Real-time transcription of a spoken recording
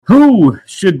Who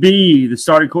should be the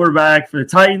starting quarterback for the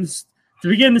Titans to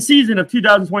begin the season of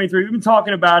 2023? We've been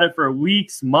talking about it for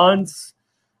weeks, months.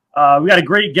 We got a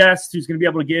great guest who's going to be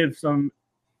able to give some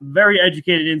very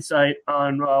educated insight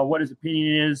on what his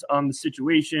opinion is on the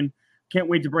situation. Can't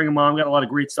wait to bring him on. We got a lot of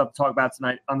great stuff to talk about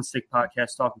tonight on the Sick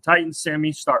Podcast, Talking Titans.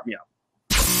 Sammy, start me up.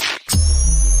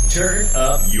 Turn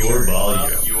up your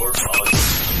volume.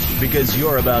 Because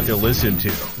you're about to listen to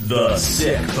The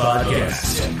Sick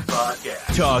Podcast.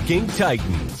 Talking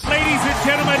Titans. Ladies and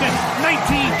gentlemen,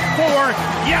 94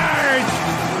 yards.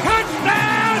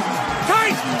 Touchdown,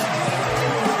 Titans.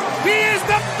 He is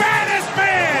the baddest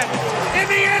man in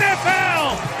the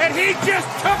NFL, and he just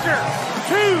took her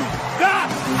to the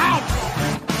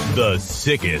house. The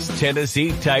sickest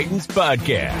Tennessee Titans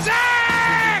podcast.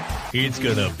 Sick! It's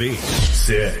gonna be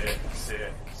sick.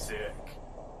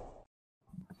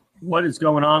 What is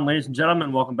going on, ladies and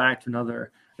gentlemen? Welcome back to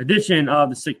another edition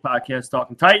of the Sick Podcast,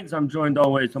 Talking Titans. I'm joined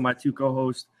always by my two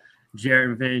co-hosts, Jared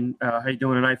and Vin. How you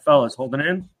doing tonight, fellas? Holding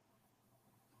in?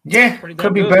 Yeah,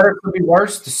 could be better, could be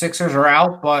worse. The Sixers are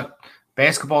out, but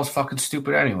basketball's fucking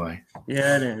stupid anyway.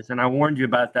 Yeah, it is. And I warned you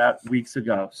about that weeks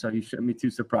ago, so you shouldn't be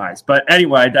too surprised. But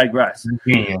anyway, I digress.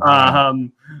 We got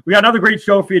another great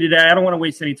show for you today. I don't want to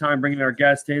waste any time bringing our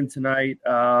guest in tonight.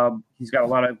 He's got a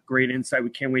lot of great insight. We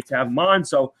can't wait to have him on.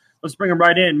 So let's bring him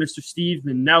right in. Mr. Steve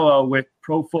Manella with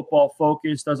Pro Football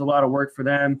Focus, does a lot of work for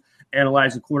them,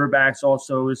 analyzing quarterbacks,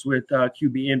 also is with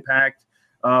QB Impact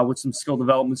with some skill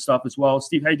development stuff as well.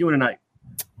 Steve, how you doing tonight?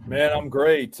 Man, I'm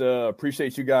great.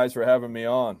 Appreciate you guys for having me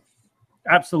on.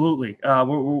 Absolutely.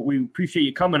 We appreciate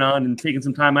you coming on and taking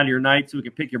some time out of your night so we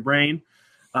can pick your brain.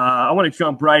 I want to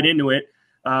jump right into it.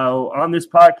 On this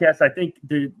podcast, I think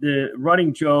the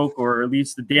running joke, or at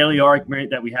least the daily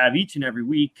argument that we have each and every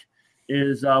week,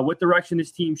 is what direction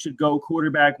this team should go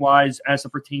quarterback-wise as it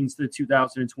pertains to the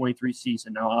 2023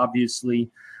 season. Now, obviously,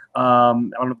 I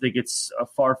don't think it's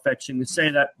far-fetching to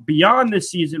say that beyond this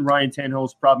season, Ryan Tannehill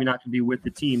is probably not going to be with the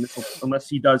team unless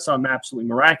he does something absolutely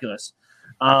miraculous.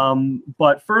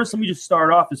 But first, let me just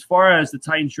start off. As far as the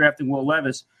Titans drafting Will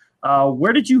Levis,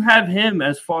 where did you have him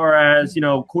as far as,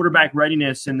 quarterback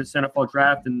readiness in this NFL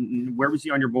draft, and where was he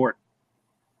on your board?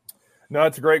 No,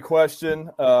 it's a great question.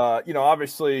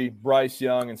 Obviously Bryce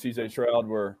Young and C.J. Stroud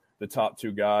were the top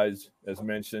two guys, as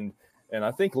mentioned, and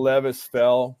I think Levis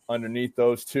fell underneath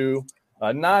those two.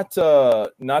 Not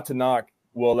to knock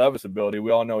Will Levis' ability.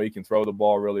 We all know he can throw the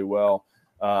ball really well.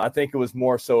 I think it was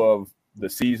more so of the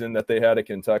season that they had at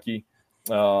Kentucky.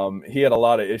 He had a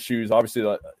lot of issues.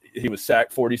 Obviously, he was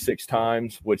sacked 46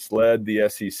 times, which led the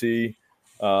SEC.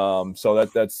 So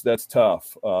that's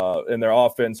tough. And their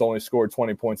offense only scored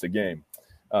 20 points a game.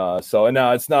 And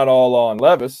now it's not all on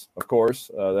Levis, of course,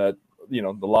 the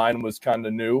line was kind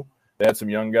of new. They had some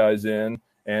young guys in,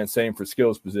 and same for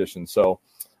skills position. So,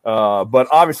 but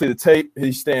obviously the tape,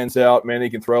 he stands out, man. He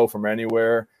can throw from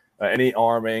anywhere, any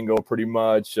arm angle, pretty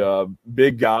much,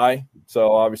 big guy.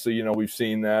 So obviously, we've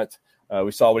seen that.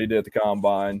 We saw what he did at the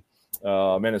combine,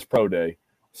 and his pro day.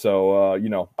 So,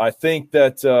 I think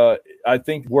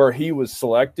where he was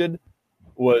selected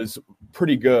was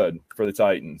pretty good for the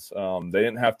Titans. They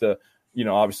didn't have to,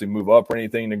 obviously move up or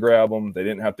anything to grab him. They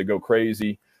didn't have to go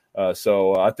crazy.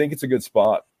 So I think it's a good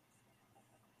spot.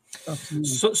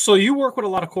 So you work with a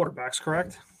lot of quarterbacks,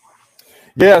 correct?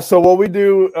 Yeah. So what we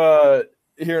do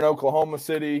here in Oklahoma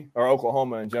City, or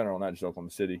Oklahoma in general, not just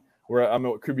Oklahoma City, I'm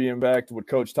at QB Impact with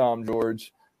Coach Tom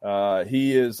George.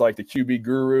 He is like the QB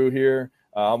guru here.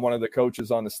 I'm one of the coaches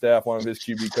on the staff, one of his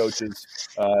QB coaches,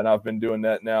 and I've been doing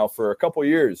that now for a couple of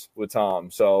years with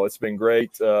Tom. So it's been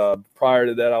great. Prior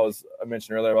to that, I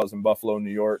mentioned earlier, I was in Buffalo,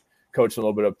 New York, coaching a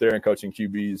little bit up there and coaching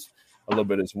QBs a little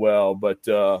bit as well. But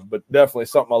definitely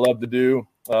something I love to do.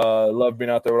 Love being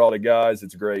out there with all the guys.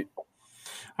 It's great.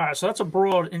 All right, so that's a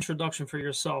broad introduction for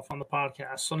yourself on the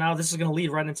podcast. So now this is going to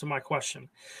lead right into my question.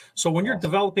 So when you're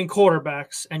developing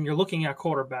quarterbacks and you're looking at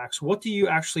quarterbacks, what do you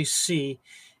actually see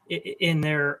in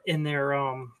their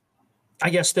I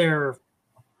guess their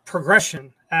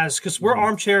progression, as because we're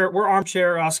armchair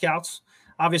scouts.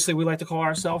 Obviously, we like to call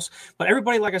ourselves, but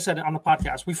everybody, like I said on the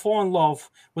podcast, we fall in love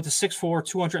with the 6'4",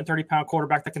 230-pound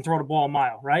quarterback that can throw the ball a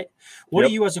mile, right? What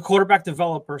do you, as a quarterback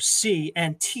developer, see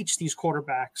and teach these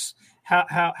quarterbacks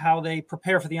how they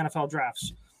prepare for the NFL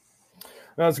drafts?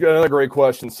 That's another great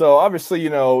question. So obviously,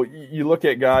 you look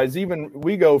at guys. Even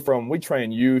we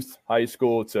train youth, high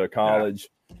school to college,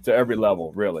 to every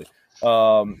level, really.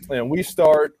 And we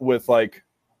start with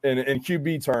in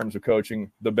QB terms of coaching,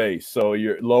 the base. So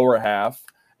your lower half.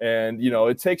 And,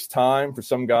 it takes time for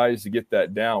some guys to get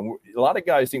that down. A lot of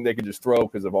guys think they can just throw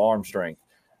because of arm strength.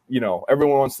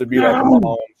 everyone wants to be like Mahomes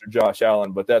or Josh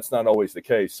Allen, but that's not always the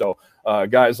case. So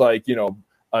guys like,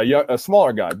 a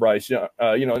smaller guy, Bryce,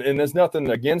 and there's nothing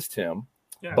against him,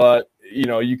 but,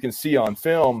 you can see on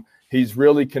film, he's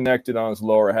really connected on his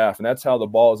lower half, and that's how the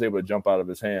ball is able to jump out of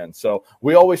his hand. So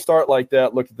we always start like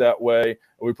that, look at that way.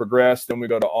 We progress, then we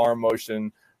go to arm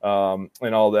motion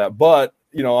and all that. But,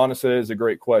 honestly, it's a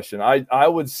great question. I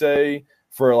would say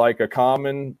for like a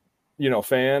common,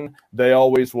 fan, they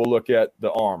always will look at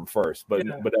the arm first, but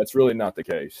that's really not the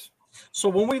case. So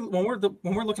when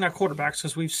we're looking at quarterbacks,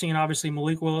 because we've seen obviously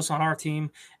Malik Willis on our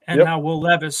team, and now Will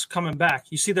Levis coming back.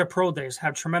 You see their pro days,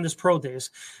 have tremendous pro days,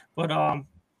 but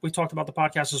we talked about the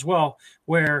podcast as well,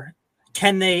 where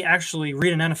can they actually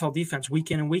read an NFL defense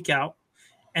week in and week out,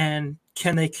 and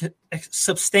can they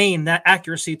sustain that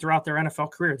accuracy throughout their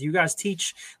NFL career? Do you guys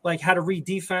teach like how to read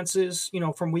defenses,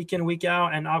 from week in, week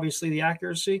out, and obviously the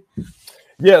accuracy?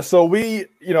 Yeah. So we,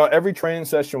 every training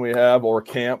session we have or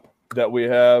camp that we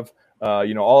have,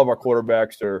 all of our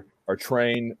quarterbacks are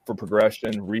trained for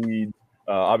progression, read,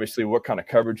 obviously what kind of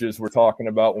coverages we're talking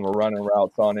about when we're running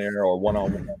routes on air or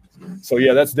one-on-one. So,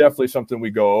 that's definitely something we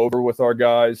go over with our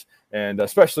guys, and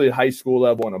especially at high school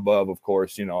level and above, of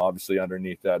course, obviously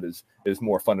underneath that is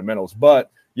more fundamentals. But,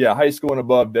 high school and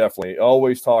above, definitely.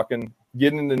 Always talking,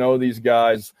 getting to know these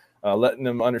guys, letting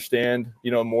them understand,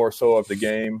 more so of the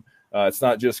game. It's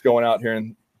not just going out here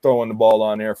and throwing the ball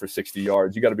on air for 60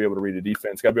 yards. You got to be able to read the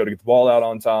defense, got to be able to get the ball out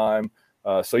on time.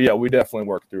 We definitely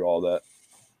work through all that.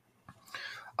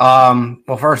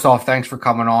 Well, first off, thanks for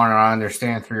coming on, and I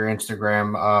understand through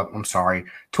your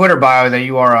Twitter bio that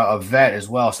you are a vet as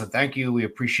well. So thank you. We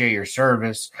appreciate your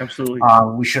service. Absolutely.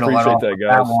 We should have let off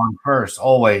that one first.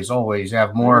 Always. You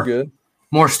have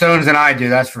more stones than I do,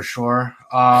 that's for sure.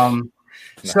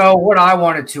 So what I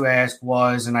wanted to ask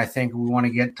was, and I think we want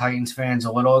to get Titans fans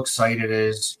a little excited,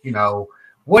 is,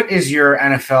 what is your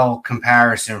NFL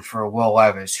comparison for Will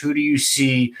Levis? Who do you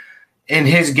see in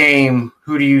his game?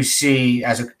 Who do you see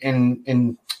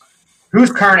in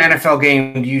whose current NFL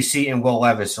game do you see in Will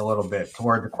Levis a little bit, to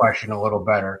word the question a little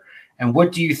better? And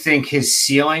what do you think his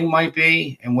ceiling might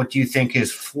be? And what do you think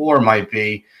his floor might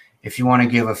be, if you want to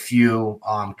give a few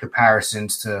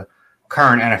comparisons to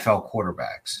current NFL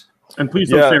quarterbacks? And please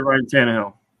don't say Ryan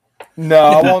Tannehill. No,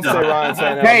 I won't say Ryan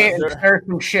Tannehill. Hey, there's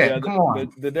some shit. Come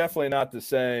on. They're definitely not the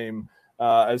same.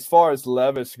 As far as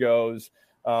Levis goes,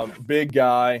 big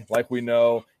guy, like we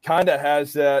know, kind of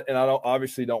has that, and I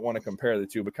obviously don't want to compare the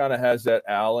two, but kind of has that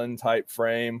Allen type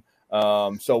frame.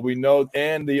 So we know,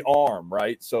 and the arm,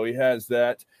 right? So he has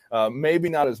that. Maybe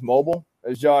not as mobile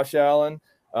as Josh Allen.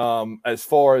 As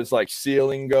far as like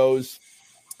ceiling goes,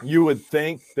 you would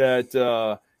think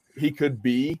that he could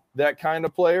be that kind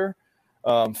of player.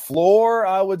 Floor,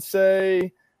 I would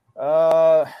say,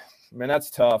 man, that's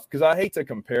tough, because I hate to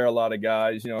compare a lot of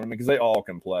guys, because they all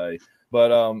can play.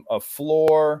 But a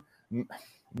floor,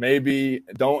 maybe,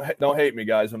 don't hate me,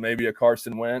 guys, but maybe a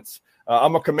Carson Wentz.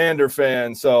 I'm a Commander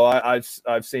fan, so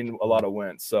I've seen a lot of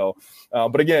Wentz. So,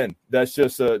 but again, that's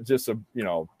just a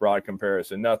broad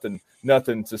comparison.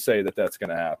 Nothing to say that that's going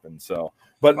to happen. So,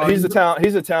 but he's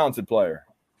a talented player.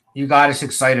 You got us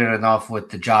excited enough with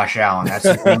the Josh Allen. That's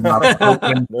the name I was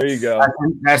hoping. There you go.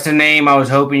 That's the name I was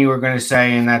hoping you were going to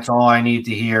say, and that's all I need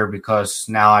to hear, because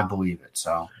now I believe it.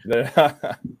 So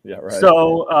yeah, right.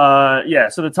 So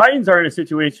so the Titans are in a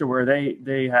situation where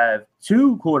they have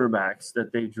two quarterbacks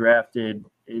that they drafted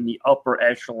in the upper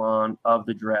echelon of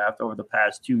the draft over the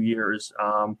past 2 years.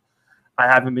 I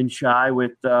haven't been shy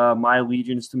with my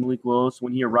allegiance to Malik Willis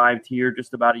when he arrived here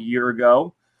just about a year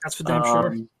ago. That's for damn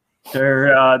sure.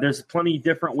 There's plenty of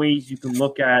different ways you can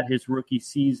look at his rookie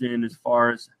season as far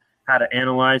as how to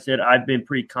analyze it. I've been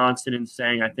pretty constant in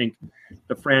saying I think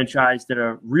the franchise did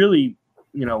a really,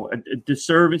 a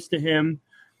disservice to him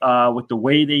with the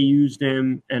way they used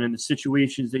him and in the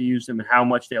situations they used him and how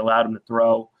much they allowed him to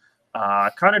throw. I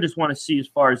kind of just want to see, as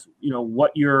far as,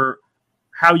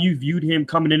 how you viewed him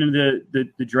coming into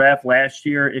the draft last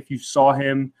year, if you saw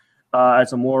him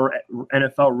as a more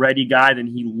NFL-ready guy than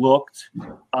he looked.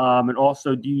 And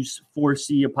also, do you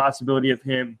foresee a possibility of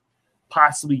him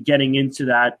possibly getting into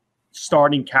that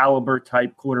starting caliber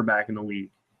type quarterback in the league?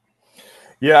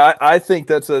 Yeah, I think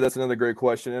that's another great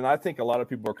question, and I think a lot of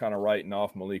people are kind of writing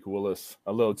off Malik Willis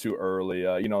a little too early.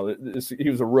 He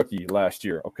was a rookie last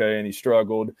year, okay, and he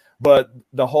struggled, but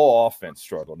the whole offense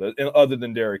struggled, other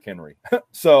than Derrick Henry.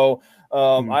 So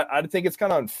I think it's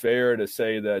kind of unfair to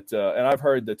say that, and I've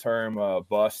heard the term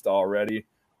bust already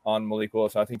on Malik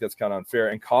Willis. I think that's kind of unfair.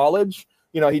 In college,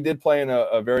 he did play in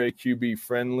a very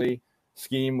QB-friendly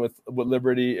scheme with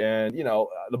Liberty, and,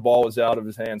 the ball was out of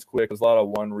his hands quick. It was a lot of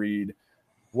one read.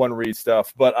 one read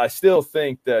stuff, but I still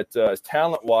think that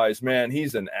talent wise, man,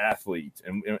 he's an athlete,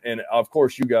 and of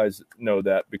course you guys know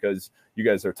that because you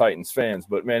guys are Titans fans.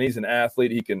 But man, he's an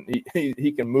athlete.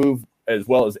 He can move as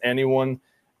well as anyone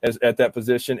at that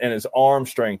position, and his arm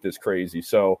strength is crazy.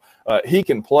 So he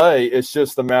can play. It's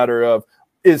just a matter of,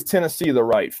 is Tennessee the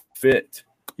right fit?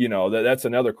 That's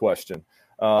another question.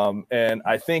 And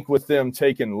I think with them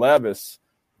taking Levis,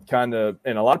 and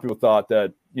a lot of people thought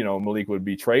that Malik would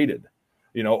be traded.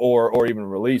 Or even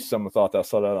released. Someone thought that. I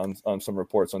saw that on some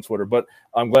reports on Twitter. But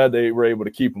I'm glad they were able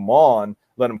to keep him on,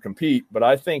 let him compete. But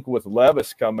I think with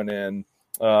Levis coming in,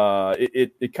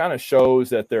 it kind of shows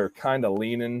that they're kind of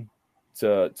leaning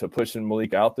to pushing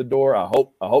Malik out the door. I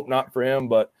hope not for him,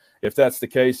 but if that's the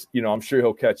case, I'm sure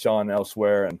he'll catch on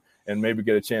elsewhere and maybe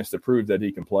get a chance to prove that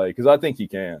he can play, because I think he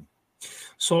can.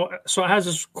 So as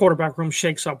this quarterback room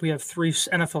shakes up, we have 3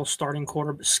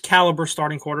 NFL caliber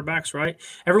starting quarterbacks, right?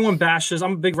 Everyone bashes.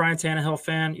 I'm a big Ryan Tannehill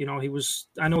fan.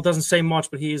 I know it doesn't say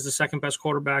much, but he is the second best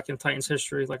quarterback in Titans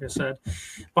history, like I said,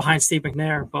 behind Steve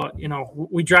McNair. But,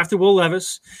 we drafted Will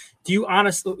Levis. Do you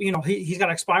honestly, he's got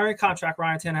an expiring contract,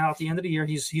 Ryan Tannehill, at the end of the year.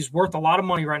 He's worth a lot of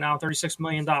money right now, $36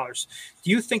 million. Do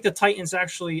you think the Titans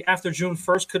actually, after June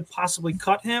 1st, could possibly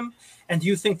cut him? And do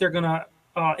you think they're going to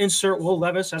insert Will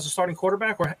Levis as a starting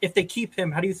quarterback? Or if they keep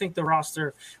him, how do you think the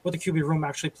roster with the QB room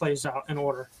actually plays out in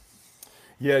order?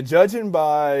 Yeah, judging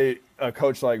by a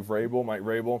coach like Mike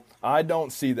Vrabel, I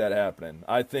don't see that happening.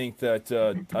 I think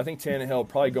Tannehill will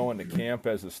probably go into camp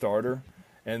as a starter,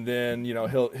 and then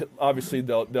he'll obviously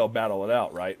they'll battle it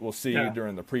out, right? We'll see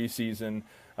during the preseason.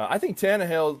 I think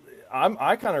Tannehill,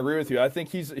 I kind of agree with you. I think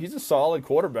he's a solid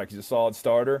quarterback. He's a solid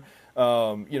starter.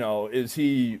 Is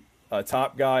he a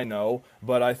top guy? No,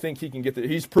 but I think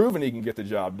he's proven he can get the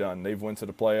job done. They've went to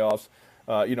the playoffs.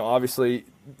 Obviously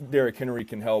Derrick Henry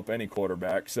can help any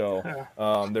quarterback, so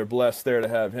they're blessed there to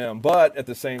have him. But at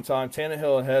the same time,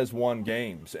 Tannehill has won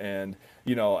games, and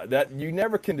that you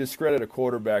never can discredit a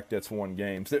quarterback that's won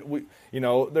games.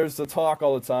 There's the talk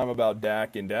all the time about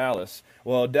Dak in Dallas.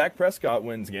 Well, Dak Prescott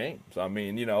wins games. I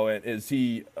mean, is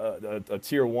he a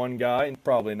tier 1 guy?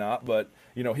 Probably not, but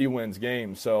he wins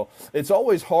games. So it's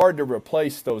always hard to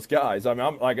replace those guys. I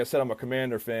mean, like I said, I'm a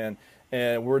Commander fan,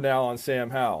 and we're now on Sam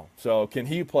Howell. So can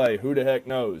he play? Who the heck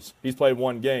knows? He's played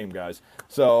 1 game, guys.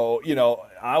 So,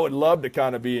 I would love to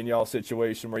kind of be in y'all's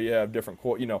situation where you have different,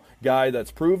 guy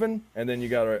that's proven, and then you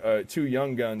got 2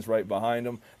 young guns right behind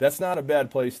him. That's not a bad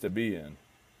place to be in.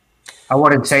 I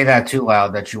wouldn't say that too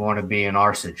loud that you want to be in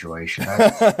our situation.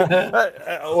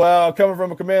 Well, coming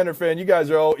from a Commander fan, you guys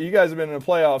have been in the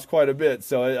playoffs quite a bit,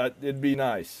 so it'd be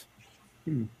nice.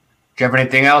 Do you have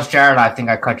anything else, Jared? I think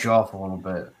I cut you off a little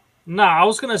bit. No, I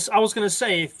was gonna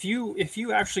say if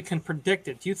you actually can predict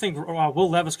it, do you think Will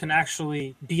Levis can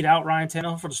actually beat out Ryan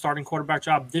Tannehill for the starting quarterback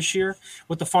job this year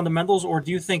with the fundamentals, or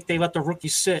do you think they let the rookie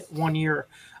sit 1 year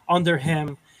under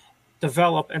him,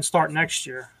 develop, and start next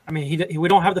year? I mean, we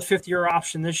don't have the 5th-year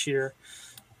option this year,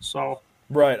 so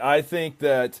right. I think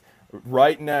that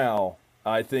right now,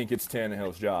 I think it's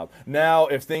Tannehill's job. Now,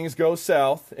 if things go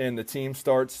south and the team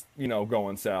starts,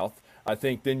 going south, I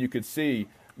think then you could see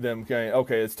them going,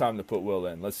 okay, it's time to put Will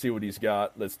in. Let's see what he's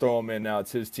got. Let's throw him in now.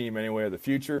 It's his team anyway of the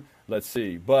future. Let's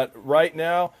see. But right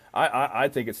now, I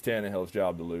think it's Tannehill's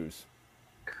job to lose.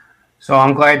 So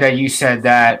I'm glad that you said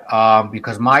that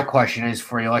because my question is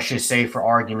for you, let's just say for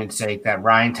argument's sake that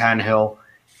Ryan Tannehill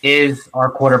is our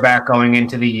quarterback going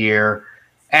into the year.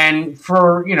 And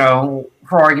for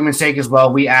argument's sake as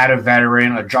well, we add a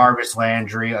veteran, a Jarvis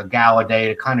Landry, a Galladay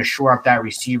to kind of shore up that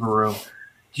receiver room.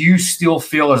 Do you still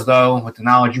feel as though, with the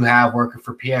knowledge you have working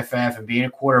for PFF and being a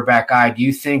quarterback guy, do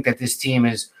you think that this team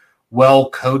is well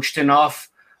coached enough,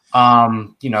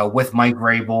 with Mike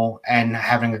Vrabel and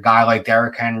having a guy like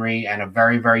Derrick Henry and a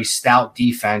very, very stout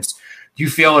defense? Do you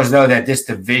feel as though that this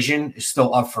division is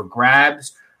still up for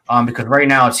grabs? Because right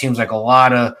now it seems like a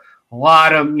lot of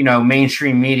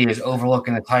mainstream media is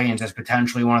overlooking the Titans as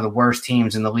potentially one of the worst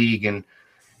teams in the league. And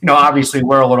obviously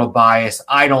we're a little biased.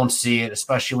 I don't see it,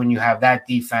 especially when you have that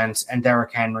defense and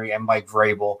Derrick Henry and Mike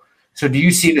Vrabel. So do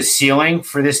you see the ceiling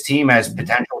for this team as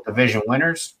potential division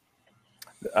winners?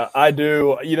 I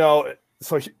do.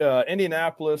 So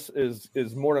Indianapolis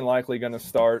is more than likely going to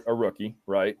start a rookie,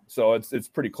 right? So it's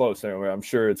pretty close anyway. I'm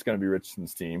sure it's going to be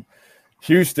Richardson's team.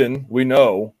 Houston, we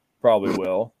know, probably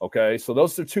will. Okay, so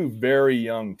those are two very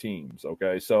young teams.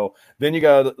 Okay, so then you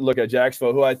got to look at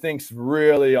Jacksonville, who I think's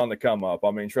really on the come up.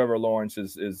 I mean, Trevor Lawrence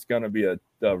is going to be a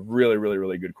really, really,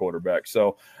 really good quarterback.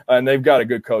 So, and they've got a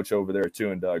good coach over there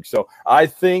too, and Doug. So I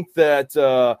think that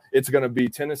it's going to be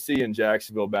Tennessee and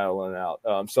Jacksonville battling out.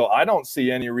 So I don't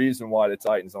see any reason why the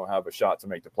Titans don't have a shot to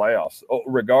make the playoffs,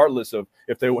 regardless of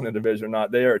if they win a division or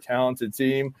not. They are a talented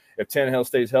team. If Tannehill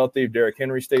stays healthy, if Derrick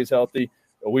Henry stays healthy.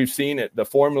 We've seen it. The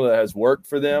formula has worked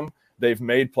for them. They've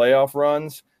made playoff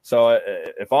runs. So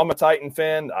if I'm a Titan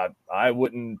fan, I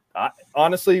wouldn't –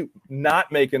 honestly,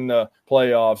 not making the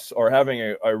playoffs or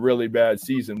having a really bad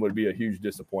season would be a huge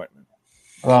disappointment.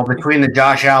 Well, between the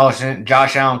Josh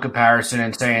Allen comparison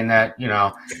and saying that, you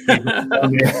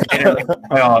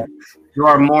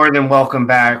are more than welcome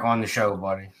back on the show,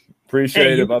 buddy.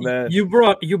 Appreciate it, my man. You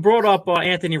brought up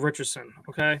Anthony Richardson,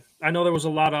 okay? I know there was a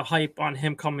lot of hype on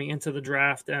him coming into the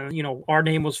draft, and our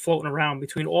name was floating around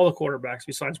between all the quarterbacks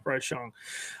besides Bryce Young.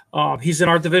 He's in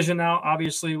our division now,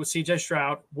 obviously with CJ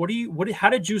Stroud. How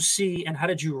did you see and how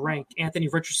did you rank Anthony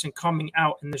Richardson coming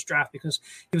out in this draft? Because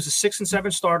he was a 6 and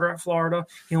 7 starter at Florida.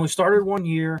 He only started 1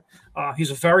 year. He's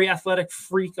a very athletic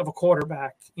freak of a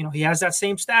quarterback. He has that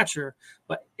same stature,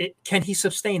 but can he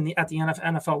sustain at the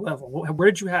NFL level?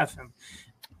 Where did you have him?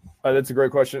 That's a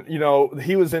great question.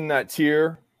 He was in that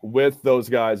tier with those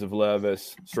guys of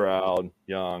Levis, Stroud,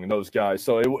 Young, those guys.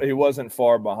 So he wasn't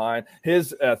far behind.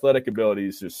 His athletic ability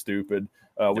is just stupid.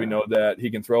 We know that.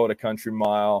 He can throw it a country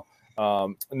mile.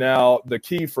 Now, the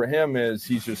key for him is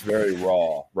he's just very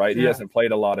raw, right? Yeah. He hasn't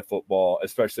played a lot of football,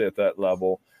 especially at that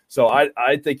level. So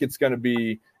I think it's going to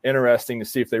be interesting to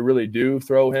see if they really do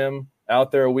throw him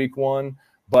out there week 1.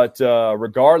 But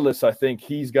regardless, I think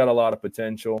he's got a lot of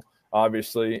potential.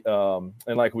 Obviously, and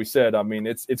like we said, I mean,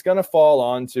 it's going to fall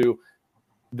onto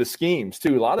the schemes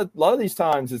too. A lot of these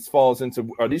times it falls into,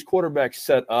 are these quarterbacks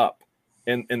set up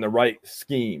in the right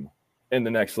scheme in the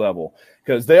next level?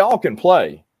 Because they all can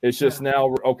play. It's just now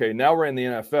we're in the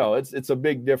NFL. It's a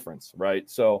big difference, right?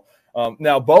 So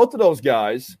now both of those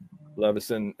guys,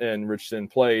 Levis and Richardson,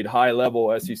 played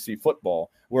high-level SEC football,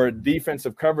 where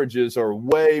defensive coverages are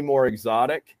way more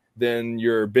exotic than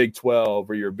your Big 12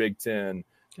 or your Big 10.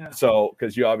 Yeah. So,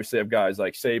 because you obviously have guys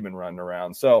like Saban running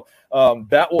around. So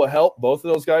that will help both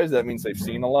of those guys. That means they've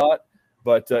seen a lot,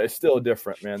 but it's still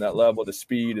different, man. That level, the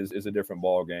speed is a different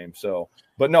ball game. So,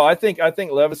 but no, I think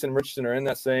Levis and Richardson are in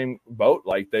that same boat.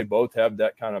 Like, they both have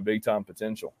that kind of big-time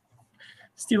potential.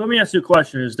 Steve, let me ask you a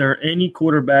question. Is there any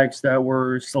quarterbacks that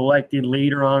were selected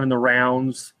later on in the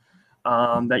rounds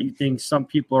that you think some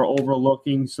people are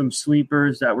overlooking, some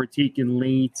sleepers that were taken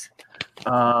late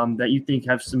that you think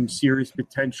have some serious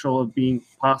potential of being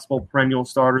possible perennial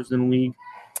starters in the league?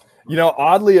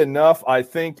 Oddly enough, I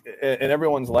think, and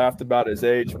everyone's laughed about his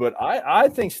age, but I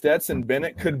think Stetson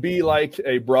Bennett could be like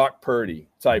a Brock Purdy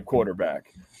type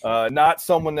quarterback. Not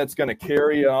someone that's going to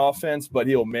carry an offense, but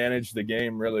he'll manage the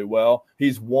game really well.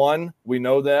 He's won. We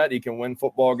know that. He can win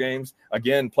football games.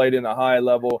 Again, played in a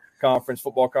high-level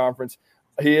football conference.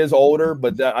 He is older,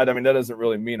 but that doesn't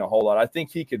really mean a whole lot. I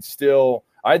think he could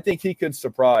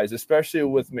surprise, especially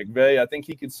with McVay. I think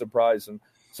he could surprise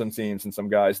some teams and some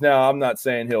guys. Now, I'm not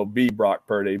saying he'll be Brock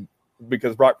Purdy,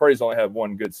 because Brock Purdy's only had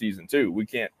one good season too. We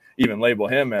can't even label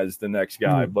him as the next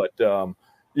guy, but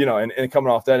and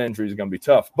coming off that injury is going to be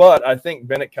tough. But I think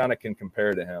Bennett kind of can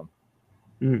compare to him.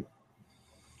 Mm.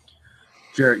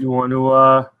 Jarrett, you want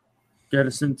to get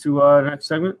us into the next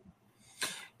segment?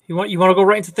 You want to go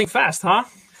right into Think Fast, huh?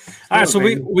 All right, so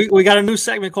we got a new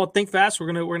segment called Think Fast.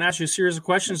 We're gonna ask you a series of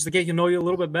questions to get to know you a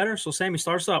little bit better. So Sammy,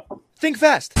 starts up. Think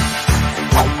Fast.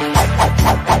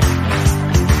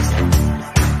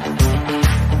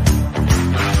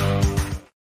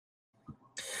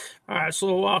 All right,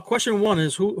 so question 1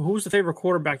 is who's the favorite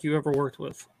quarterback you ever worked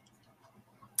with?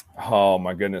 Oh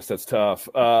my goodness, that's tough.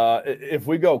 If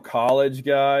we go college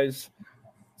guys,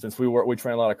 since we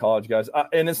train a lot of college guys,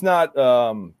 and it's not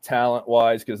talent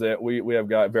wise, because we have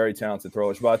got very talented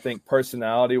throwers, but I think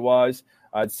personality wise,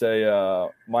 I'd say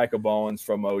Micah Bowens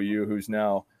from OU, who's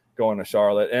now going to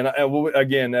Charlotte. And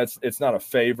again, it's not a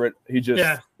favorite. He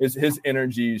just his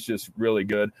energy is just really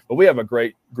good. But we have a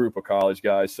great group of college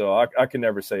guys, so I can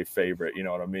never say favorite. You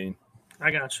know what I mean? I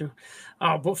got you.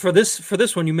 But for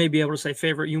this one, you may be able to say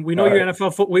favorite. We know your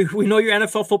NFL we know your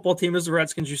NFL football team is the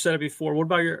Redskins. You said it before. What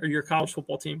about your college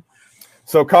football team?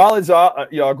 So college, I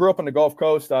grew up on the Gulf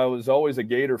Coast. I was always a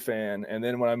Gator fan, and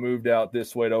then when I moved out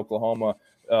this way to Oklahoma,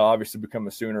 obviously become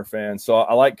a Sooner fan. So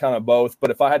I like kind of both. But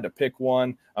if I had to pick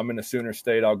one, I'm in the Sooner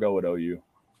State. I'll go with OU.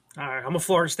 All right, I'm a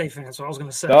Florida State fan, so I was going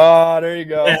to say. Oh, there you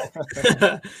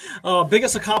go.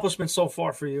 Biggest accomplishment so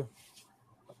far for you?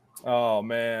 Oh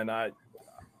man,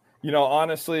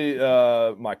 honestly,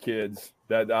 my kids.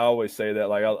 That I always say that.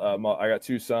 Like I got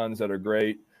 2 sons that are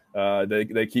great.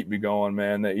 They keep me going,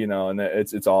 man. And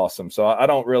it's awesome. So I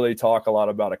don't really talk a lot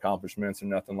about accomplishments or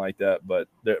nothing like that. But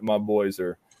my boys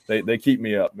are. They keep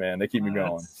me up, man. They keep me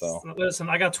going. So listen,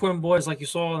 I got twin boys, like you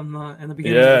saw in the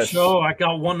beginning of the show. I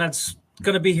got one that's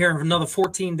going to be here in another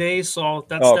 14 days, so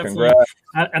that's definitely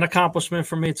an accomplishment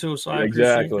for me too. So I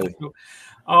appreciate that too.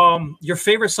 Your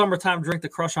favorite summertime drink to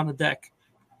crush on the deck?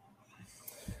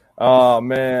 Oh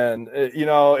man,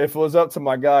 if it was up to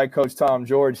my guy, Coach Tom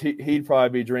George, he'd probably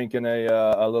be drinking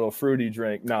a little fruity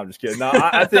drink. No, I'm just kidding. No,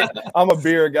 I think I'm a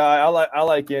beer guy. I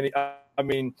like any. I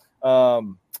mean.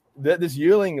 This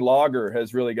Yearling lager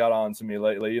has really got on to me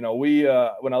lately. We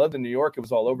when I lived in New York, it was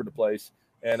all over the place,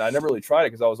 and I never really tried it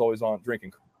because I was always on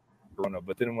drinking Corona.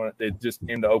 But then when it just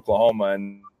came to Oklahoma,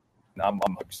 and I'm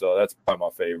hooked. So that's probably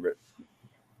my favorite.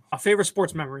 A favorite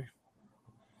sports memory?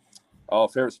 Oh,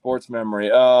 favorite sports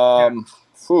memory. I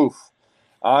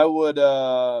would.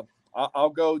 I'll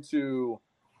go to.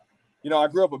 I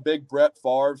grew up a big Brett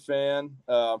Favre fan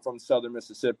from Southern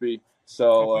Mississippi.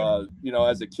 So,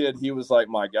 as a kid, he was like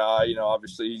my guy.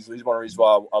 Obviously, he's one of the reasons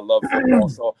why I love football.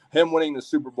 So him winning the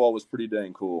Super Bowl was pretty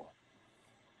dang cool.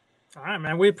 All right,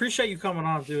 man. We appreciate you coming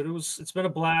on, dude. It's been a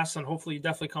blast, and hopefully you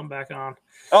definitely come back on.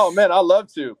 Oh, man, I'd love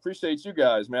to. Appreciate you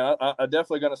guys, man. I'm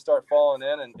definitely going to start falling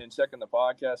in and checking the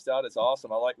podcast out. It's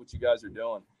awesome. I like what you guys are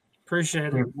doing.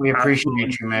 Appreciate it. We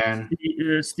appreciate you, man.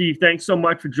 Steve, thanks so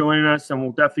much for joining us, and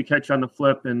we'll definitely catch you on the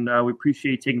flip. And we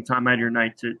appreciate you taking time out of your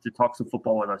night to talk some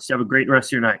football with us. You have a great rest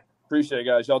of your night. Appreciate it,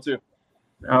 guys. Y'all too.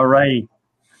 All right.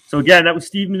 So, again, that was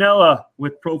Steve Manella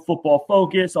with Pro Football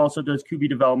Focus, also does QB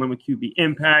development with QB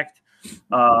Impact.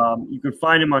 You can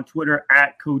find him on Twitter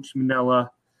at Coach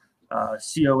Manella,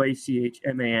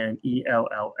 CoachManella. We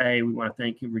want to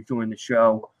thank him for joining the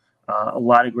show. A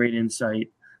lot of great insight.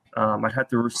 I'd have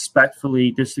to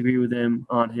respectfully disagree with him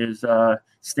on his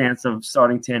stance of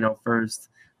starting Tannehill first,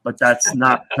 but that's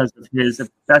not because of his.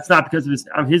 That's not because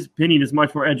of his opinion is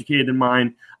much more educated than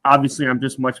mine. Obviously, I'm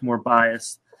just much more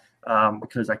biased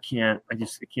because I can't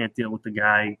deal with the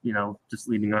guy, just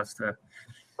leading us to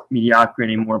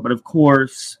mediocrity anymore. But of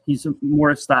course, he's a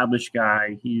more established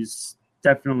guy. He's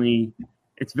definitely.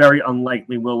 It's very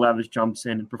unlikely Will Levis jumps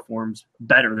in and performs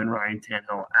better than Ryan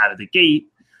Tannehill out of the gate.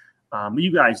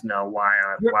 You guys know why.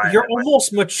 You're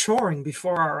almost maturing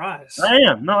before our eyes. I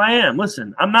am. No, I am.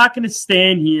 Listen, I'm not going to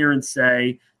stand here and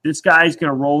say this guy's going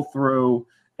to roll through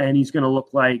and he's going to look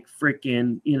like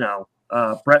freaking,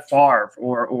 Brett Favre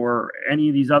or any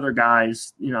of these other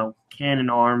guys, cannon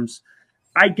arms.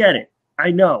 I get it.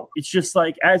 I know. It's just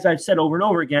like, as I've said over and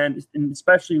over again, and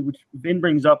especially which Vin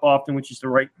brings up often, which is the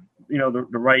right, the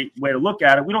right way to look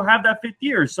at it. We don't have that 5th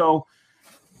year. So,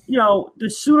 the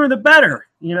sooner the better.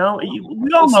 We all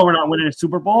know we're not winning a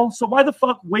Super Bowl. So why the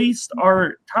fuck waste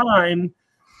our time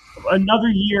another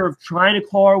year of trying to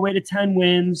claw our way to 10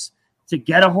 wins to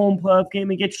get a home playoff game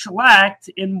and get shellacked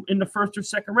in the first or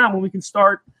second round when we can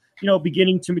start,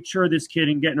 beginning to mature this kid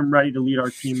and getting him ready to lead our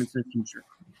team into the future,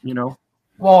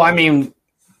 Well, I mean,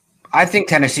 I think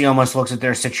Tennessee almost looks at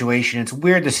their situation. It's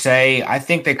weird to say. I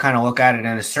think they kind of look at it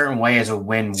in a certain way as a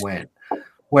win-win.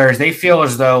 Whereas they feel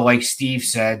as though, like Steve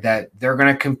said, that they're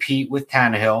going to compete with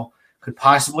Tannehill, could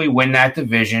possibly win that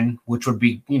division, which would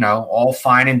be, all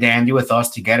fine and dandy with us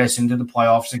to get us into the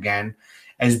playoffs again.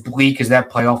 As bleak as that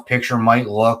playoff picture might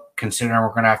look, considering we're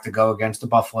going to have to go against the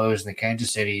Buffaloes and the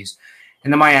Kansas Cities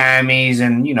and the Miamis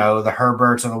and, the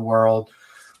Herberts of the world,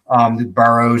 the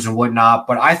Burrows and whatnot.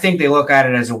 But I think they look at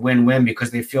it as a win-win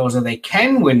because they feel as though they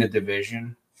can win the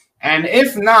division. And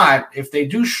if not, if they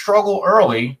do struggle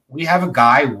early, we have a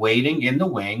guy waiting in the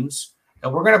wings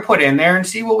that we're going to put in there and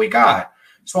see what we got.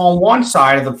 So on one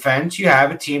side of the fence, you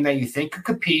have a team that you think could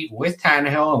compete with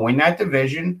Tannehill and win that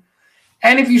division.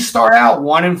 And if you start out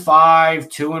 1-5,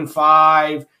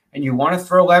 2-5, and you want to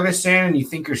throw Levis in and you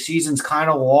think your season's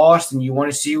kind of lost and you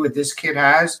want to see what this kid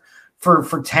has for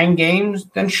 10 games,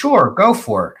 then sure, go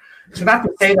for it. So not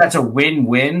to say that's a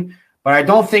win-win, but I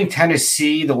don't think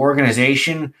Tennessee, the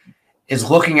organization, is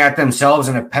looking at themselves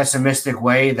in a pessimistic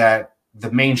way that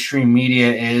the mainstream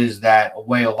media is, that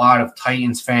way a lot of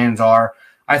Titans fans are.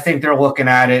 I think they're looking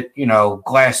at it,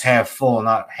 glass half full,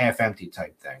 not half empty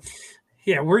type thing.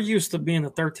 Yeah, we're used to being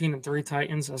the 13-3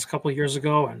 Titans as a couple of years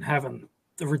ago and having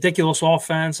the ridiculous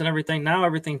offense and everything. Now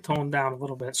everything toned down a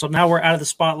little bit. So now we're out of the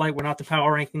spotlight. We're not the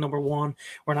power ranking number 1.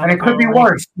 We're not. And it could be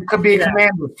worse. It could be a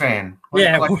Commander fan.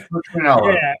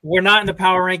 We're not in the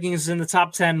power rankings in the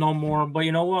top 10 no more. But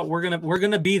you know what? We're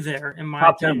gonna be there in my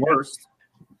top 10 worst.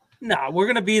 No, we're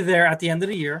gonna be there at the end of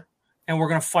the year, and we're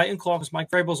going to fight and claw because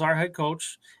Mike Vrabel's our head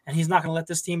coach, and he's not going to let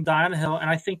this team die on the hill. And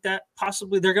I think that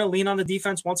possibly they're going to lean on the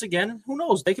defense once again. Who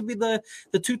knows? They could be the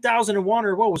 2001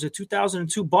 or what was it,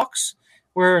 2002 Bucks,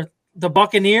 where the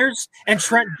Buccaneers and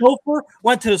Trent Dilfer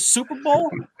went to the Super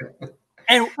Bowl.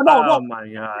 And oh my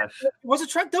gosh, was it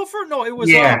Trent Dilfer? No, it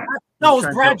was. Yeah. It was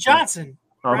Brad Johnson.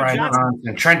 Brad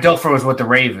Johnson. Trent Dilfer was with the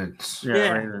Ravens.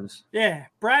 Yeah, Ravens. Yeah,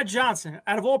 Brad Johnson.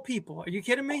 Out of all people, are you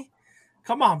kidding me?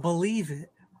 Come on, believe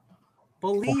it.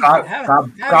 Believe it.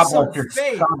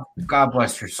 God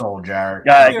bless your soul, Jared.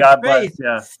 God bless.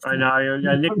 Yeah, I know.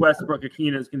 Yeah, Nick Westbrook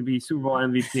Akina is going to be Super Bowl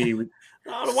MVP with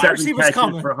the wide receiver's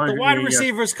coming. The wide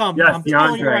receiver's coming. Yes, I'm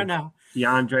telling you right now.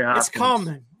 DeAndre Hopkins. It's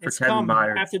coming. It's Kevin coming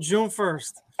Byard. after June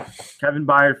 1st. Kevin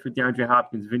Byard for DeAndre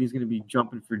Hopkins. Vinny's going to be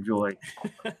jumping for joy.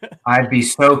 I'd be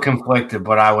so conflicted,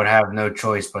 but I would have no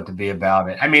choice but to be about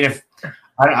it. I mean, if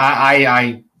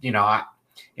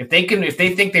if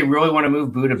they think they really want to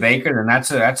move Budda Baker, then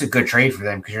that's a good trade for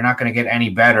them because you're not going to get any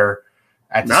better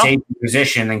at the safety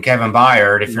position than Kevin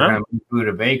Byard if you're going to move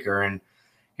Budda Baker. And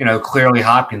clearly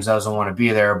Hopkins doesn't want to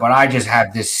be there, but I just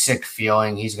have this sick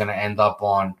feeling he's going to end up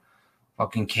on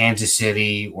fucking Kansas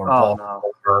City or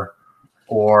Baltimore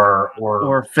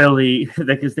or Philly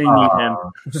because they need him.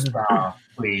 Stop,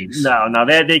 please. No,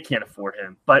 they can't afford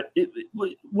him. But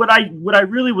what I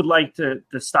really would like to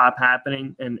stop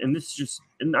happening, and this is just,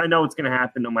 and I know it's going to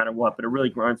happen no matter what, but it really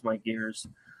grinds my gears.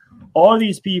 All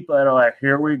these people that are like,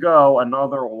 here we go,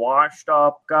 another washed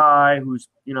up guy who's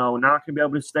not going to be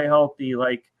able to stay healthy.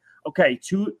 Like, okay,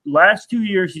 last 2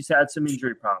 years he's had some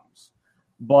injury problems,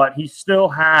 but he still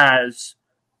has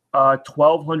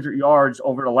 1,200 yards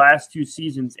over the last 2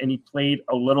 seasons, and he played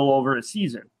a little over a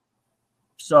season.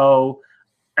 So,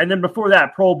 and then before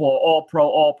that, Pro Bowl, All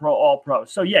Pro.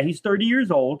 So, yeah, he's 30 years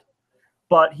old,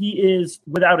 but he is,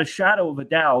 without a shadow of a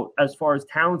doubt, as far as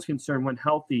talent's concerned, when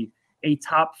healthy, a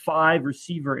top 5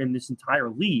 receiver in this entire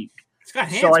league. He's got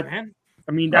hands, man.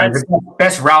 I mean, that's the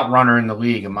best route runner in the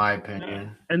league, in my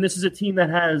opinion. And this is a team that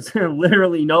has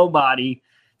literally nobody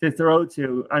to throw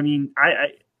to. I mean,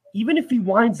 I even if he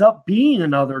winds up being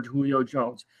another Julio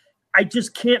Jones, I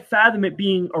just can't fathom it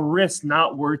being a risk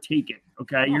not worth taking.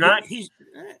 Okay, you're not going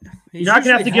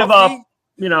to have to give up,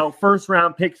 first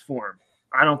round picks for him.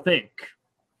 I don't think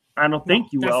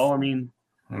you will. I mean,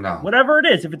 no. Whatever it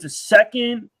is, if it's a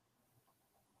second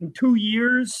in 2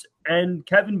 years and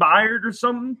Kevin Byard or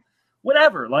something,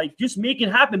 whatever, like just make it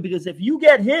happen because if you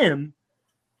get him,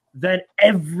 then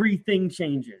everything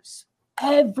changes.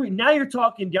 Now you're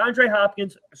talking DeAndre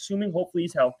Hopkins, assuming hopefully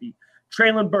he's healthy,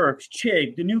 Treylon Burks,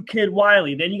 Chig, the new kid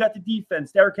Wiley. Then you got the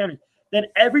defense, Derrick Henry. Then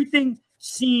everything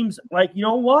seems like, you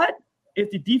know what?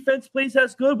 If the defense plays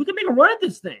as good, we can make a run at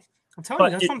this thing. I'm telling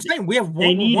you, that's what I'm saying. We have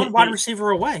one wide receiver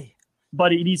away.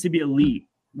 But it needs to be elite.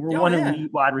 We're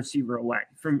elite wide receiver away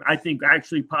from, I think,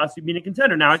 actually possibly being a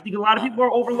contender. Now, I think a lot of people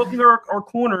are overlooking our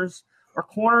corners. Our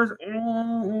corners.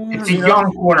 It's a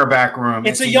young quarterback room.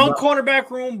 It's a young cornerback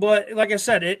room, but like I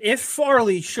said, if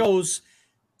Farley shows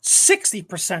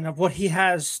 60% of what he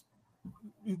has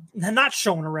not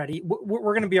shown already,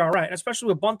 we're going to be all right, especially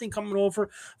with Bunting coming over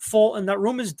full, and that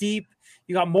room is deep.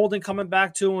 You got Molden coming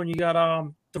back too, and you got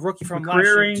the rookie from last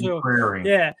year too.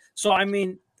 Yeah, so I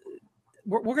mean,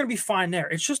 we're going to be fine there.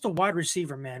 It's just a wide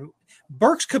receiver, man.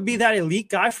 Burks could be that elite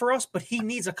guy for us, but he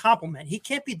needs a compliment. He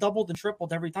can't be doubled and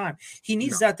tripled every time. He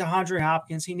needs that DeAndre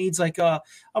Hopkins. He needs like a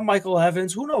Michael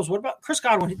Evans. Who knows? What about Chris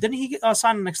Godwin? Didn't he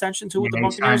sign an extension too with the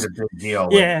Buccaneers?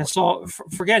 Yeah, so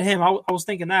forget him. I was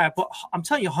thinking that. But I'm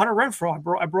telling you, Hunter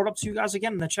Renfrow, I brought up to you guys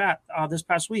again in the chat this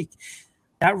past week.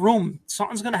 That room,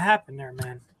 something's going to happen there,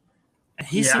 man. And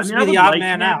he seems to be the odd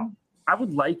man out. I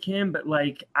would like him, but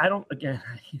like I don't. Again,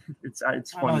 it's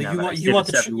funny. You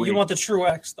want the true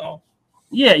X though.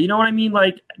 Yeah, you know what I mean.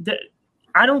 Like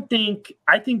I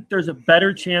think there's a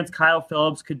better chance Kyle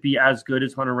Phillips could be as good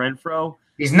as Hunter Renfrow.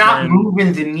 He's not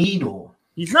moving the needle.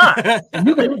 He's not.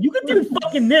 you can do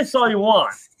fucking this all you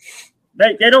want.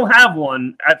 They don't have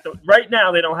one right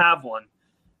now. They don't have one,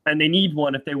 and they need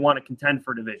one if they want to contend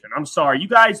for division. I'm sorry, you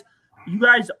guys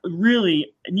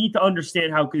really need to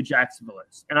understand how good Jacksonville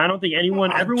is. And I don't think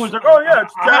everyone's like, oh, yeah,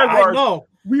 it's Jaguars. No.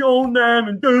 We own them.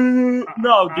 And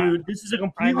no, dude, this is a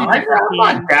completely different team.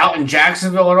 I'm not doubting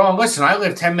Jacksonville at all. Listen, I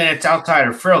live 10 minutes outside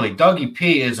of Philly. Dougie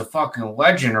P is a fucking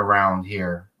legend around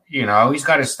here. He's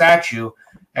got a statue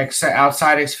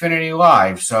outside Xfinity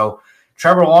Live. So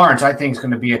Trevor Lawrence, I think, is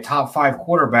going to be a top 5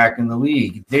 quarterback in the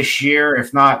league this year,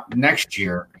 if not next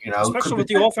year. Especially with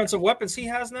the offensive weapons he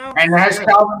has now. And has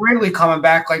Calvin Ridley coming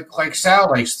back like Sal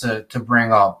likes to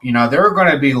bring up. They're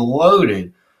going to be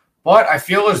loaded But I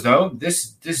feel as though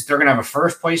this they're going to have a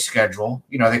first-place schedule.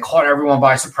 You know, they caught everyone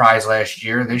by surprise last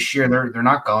year. This year, they're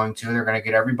not going to. They're going to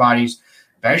get everybody's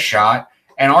best shot.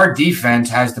 And our defense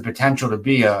has the potential to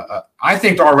be I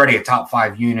think they're already a top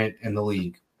 5 unit in the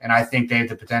league. And I think they have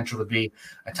the potential to be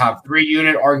a top 3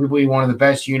 unit, arguably one of the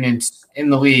best units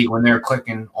in the league when they're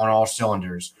clicking on all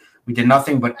cylinders. We did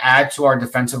nothing but add to our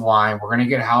defensive line. We're going to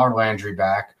get Howard Landry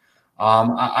back.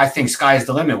 I think sky's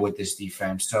the limit with this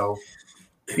defense. So,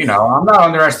 you know, I'm not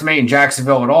underestimating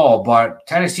Jacksonville at all, but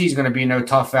Tennessee's going to be no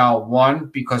tough out, 1,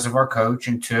 because of our coach,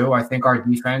 and 2, I think our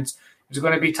defense is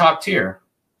going to be top tier.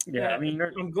 Yeah, I mean,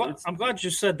 I'm glad you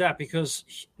said that, because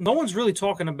no one's really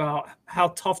talking about how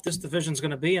tough this division is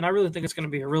going to be, and I really think it's going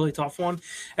to be a really tough one.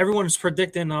 Everyone is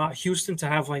predicting Houston to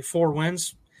have like 4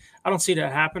 wins. I don't see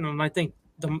that happen, and I think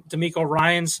D'Amico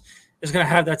Ryans is going to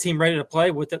have that team ready to play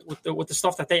with the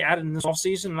stuff that they added in this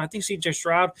offseason. And I think C.J.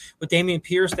 Stroud with Damian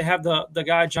Pierce, they have the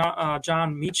guy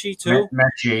John Mechie too.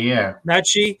 Mechie, yeah.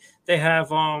 Mechie. They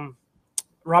have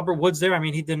Robert Woods there. I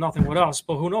mean, he did nothing with us,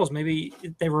 but who knows? Maybe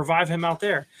they revive him out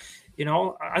there. You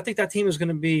know, I think that team is going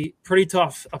to be pretty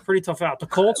tough out. The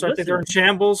Colts, I think they're in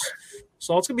shambles,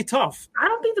 so it's going to be tough. I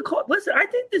don't think the Colts – listen, I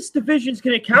think this division is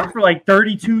going to count for like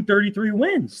 32, 33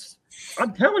 wins.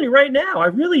 I'm telling you right now, I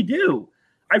really do.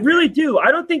 I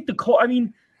don't think the Colts – I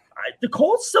mean, the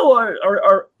Colts still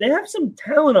are – they have some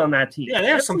talent on that team. Yeah, they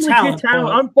have some talent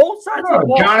on both sides of the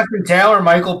ball. Jonathan Taylor,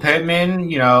 Michael Pittman,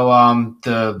 you know,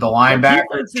 the linebacker.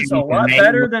 The defense is a lot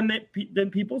better than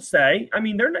people say. I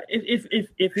mean, they're not, if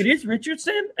it is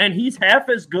Richardson and he's half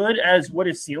as good as what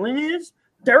his ceiling is,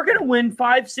 they're going to win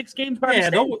 5-6 games by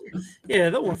mistake.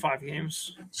 They'll win 5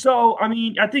 games. So, I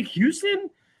mean, I think Houston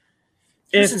 –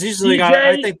 Houston's easily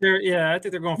I think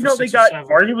they're going for 6 they got 7.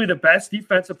 arguably the best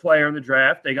defensive player in the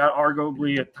draft. They got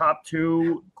arguably a top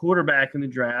 2 quarterback in the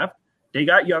draft. They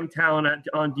got young talent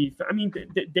on defense.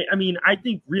 I mean, I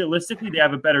think realistically they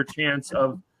have a better chance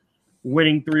of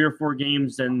winning 3 or 4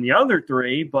 games than the other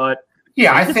 3. But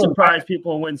yeah, I think surprised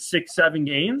people win 6-7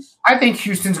 games. I think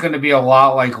Houston's going to be a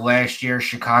lot like last year's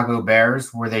Chicago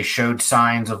Bears, where they showed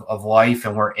signs of life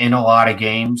and were in a lot of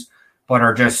games, but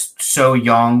are just so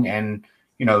young and,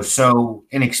 you know, so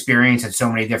inexperienced at so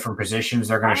many different positions.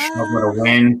 They're going to struggle to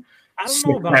win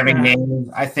 6-7 games.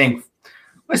 I think,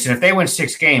 listen, if they win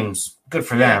 6 games, good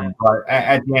for them. But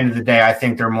at the end of the day, I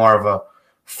think they're more of a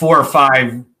 4 or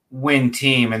 5 win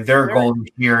team, and their goal this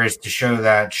year is to show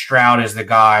that Stroud is the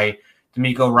guy,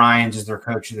 D'Amico Ryans is their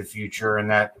coach of the future, and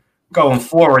that going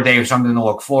forward they have something to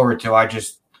look forward to. I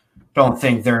just don't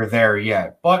think they're there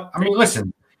yet. But, I mean,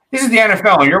 listen, this is the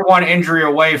NFL. You're one injury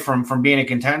away from being a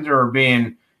contender or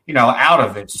being, you know, out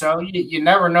of it. So you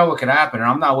never know what could happen. And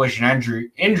I'm not wishing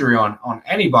injury on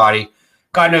anybody.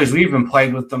 God knows we've been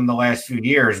plagued with them the last few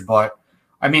years. But,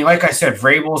 I mean, like I said,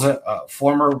 Vrabel's a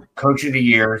former coach of the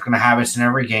year. He's going to have us in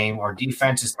every game. Our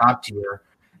defense is top tier.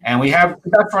 And we have the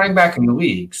best running back in the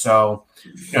league. So,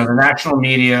 you know, the national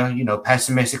media, you know,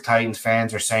 pessimistic Titans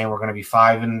fans are saying we're going to be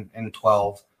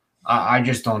 5-12. I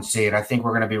just don't see it. I think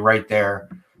we're going to be right there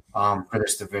for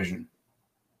this division.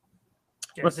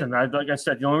 Listen, like I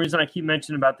said, the only reason I keep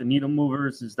mentioning about the needle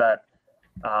movers is that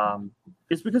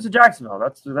it's because of Jacksonville.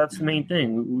 That's the main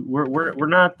thing. We're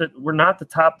not the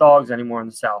top dogs anymore in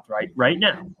the South, right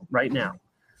now.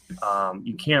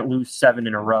 You can't lose 7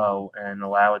 in a row and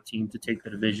allow a team to take the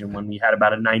division when we had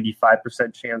about a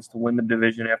 95% chance to win the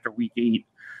division after week 8.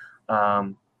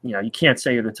 You know, you can't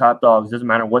say you're the top dogs. It doesn't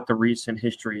matter what the recent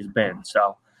history has been.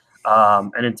 So,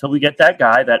 and until we get that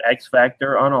guy, that X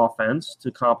factor on offense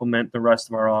to complement the rest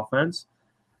of our offense,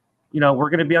 you know, we're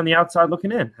going to be on the outside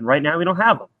looking in. And right now we don't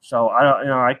have them. So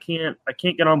I can't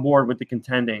get on board with the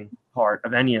contending part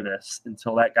of any of this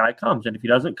until that guy comes. And if he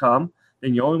doesn't come,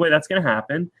 then the only way that's going to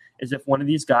happen is if one of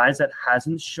these guys that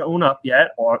hasn't shown up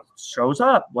yet or shows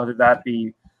up, whether that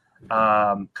be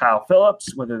Kyle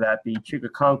Phillips, whether that be Chika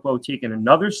Okonkwo taking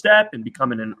another step and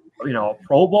becoming a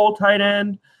Pro Bowl tight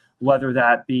end, whether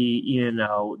that be, you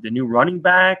know, the new running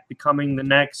back becoming the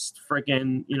next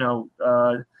freaking, you know,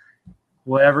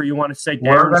 whatever you want to say.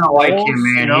 We're going to like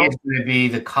him, man. You know? He's going to be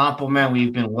the compliment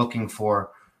we've been looking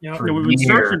for. We've been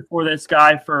searching for this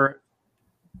guy for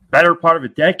better part of a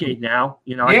decade now.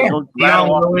 You know,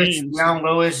 Deion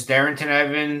Lewis, Darrington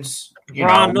Evans.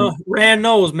 Rand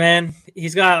knows, man.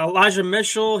 He's got Elijah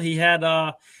Mitchell. He had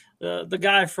the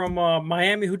guy from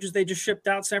Miami who they just shipped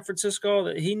out San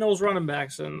Francisco. He knows running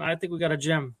backs, and I think we got a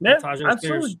gem. Yeah,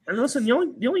 absolutely. And listen, the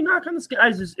only knock on this guy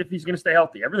is if he's going to stay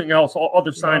healthy. Everything else, all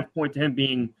other signs point to him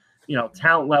being, you know,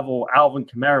 talent level, Alvin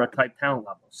Kamara type talent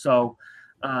level. So,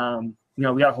 we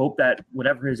got to hope that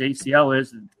whatever his ACL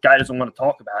is, the guy doesn't want to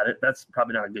talk about it. That's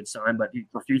probably not a good sign, but he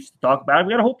refused to talk about it.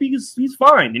 We got to hope he's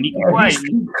fine and he can play. He's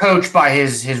coached by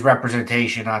his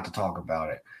representation not to talk about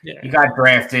it. Yeah. He got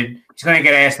drafted. He's going to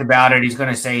get asked about it. He's going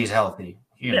to say he's healthy.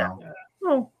 You know.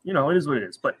 Well, it is what it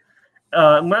is. But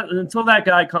until that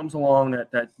guy comes along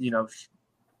that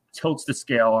tilts the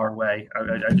scale our way,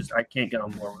 I can't get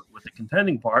on board with the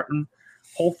contending part. And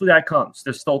hopefully that comes.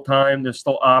 There's still time. There's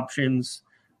still options.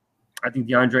 I think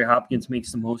DeAndre Hopkins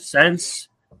makes the most sense.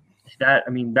 That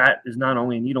is not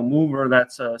only a needle mover,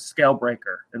 that's a scale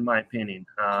breaker, in my opinion.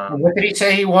 What did he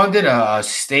say he wanted? A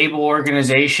stable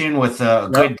organization with a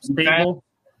good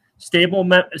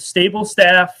stable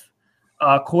staff,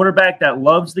 quarterback that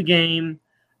loves the game,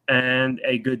 and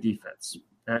a good defense.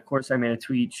 And, of course, I made a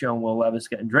tweet showing Will Levis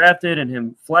getting drafted and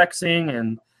him flexing,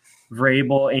 and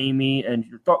Vrabel, Amy, and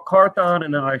Carthon,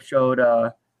 and then I showed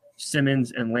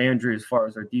Simmons and Landry as far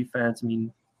as their defense. I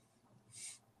mean,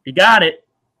 you got it.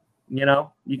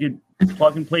 You could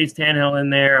plug and place Tannehill in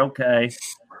there, okay.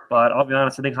 But I'll be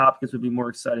honest, I think Hopkins would be more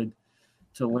excited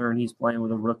to learn he's playing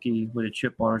with a rookie with a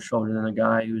chip on his shoulder than a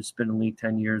guy who's been in the league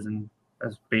 10 years and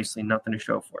has basically nothing to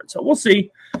show for it. So we'll see.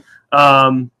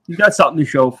 He's got something to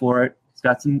show for it. He's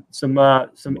got some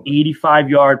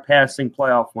 85-yard passing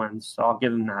playoff wins, so I'll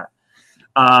give him that.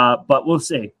 But we'll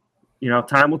see.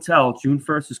 Time will tell. June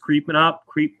 1st is creeping up,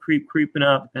 creeping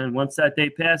up. And once that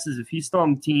day passes, if he's still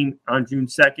on the team on June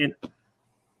 2nd,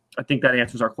 I think that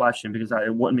answers our question because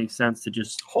it wouldn't make sense to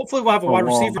just. Hopefully, we'll have a wide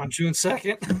receiver on June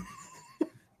 2nd.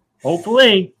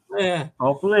 Hopefully. Yeah.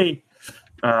 Hopefully.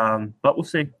 But we'll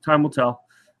see. Time will tell.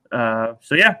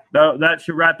 So, yeah, that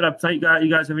should wrap it up tonight. You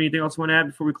guys have anything else you want to add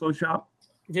before we close shop?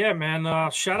 Yeah,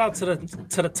 man. Shout out to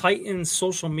the Titans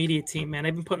social media team, man.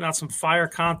 They've been putting out some fire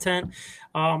content.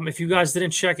 If you guys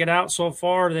didn't check it out so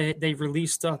far, they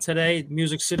released today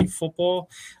Music City Football.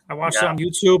 I watched it on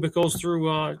YouTube. It goes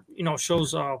through,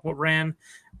 shows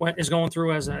what is going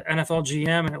through as an NFL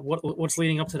GM and what's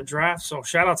leading up to the draft. So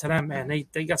shout out to them, man.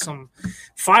 They got some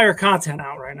fire content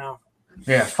out right now.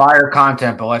 Yeah, fire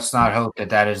content, but let's not hope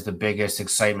that is the biggest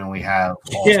excitement we have.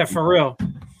 Yeah, for real.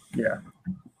 Yeah.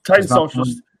 Titans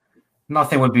socials.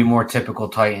 Nothing would be more typical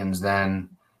Titans than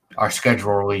our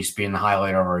schedule release being the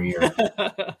highlight of our year.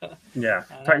 Yeah.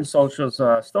 Titans socials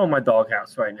still in my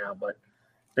doghouse right now, but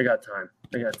they got time.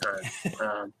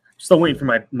 Still waiting for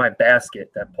my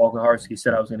basket that Paul Kaharski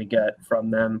said I was going to get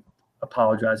from them,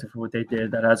 apologizing for what they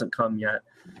did. That hasn't come yet.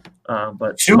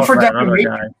 But sue for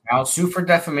defamation. I'll sue for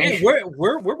defamation. Hey,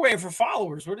 we're waiting for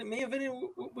followers. We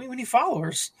need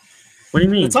followers. What do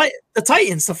you mean? The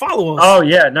Titans to follow us. Oh,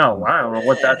 yeah. No, I don't know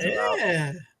what that's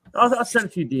about. I'll send a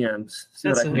few DMs. See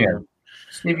what I can do.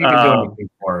 See if you can do anything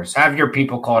for us. Have your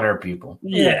people call their people.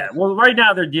 Yeah. Well, right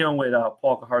now they're dealing with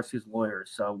Paul Kaharski's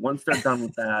lawyers. So once they're done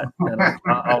with that, then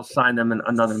I'll sign them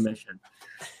another mission.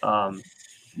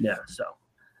 So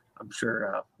I'm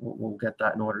sure we'll get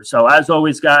that in order. So as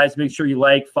always, guys, make sure you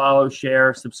like, follow,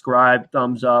 share, subscribe,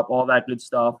 thumbs up, all that good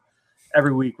stuff.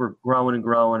 Every week we're growing and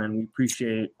growing, and we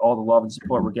appreciate all the love and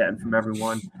support we're getting from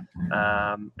everyone.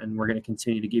 And we're going to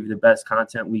continue to give you the best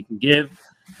content we can give.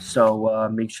 So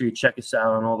make sure you check us out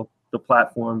on all the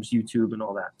platforms, YouTube, and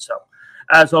all that. So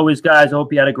as always, guys, I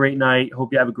hope you had a great night.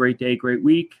 Hope you have a great day, great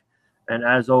week. And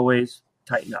as always,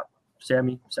 tighten up.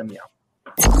 Sammy, send me out.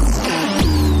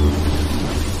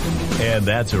 And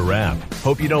that's a wrap.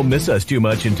 Hope you don't miss us too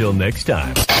much until next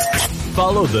time.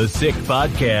 Follow the Sick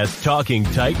Podcast Talking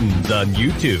Titans on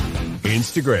YouTube,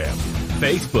 Instagram,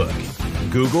 Facebook,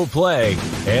 Google Play,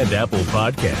 and Apple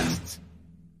Podcasts.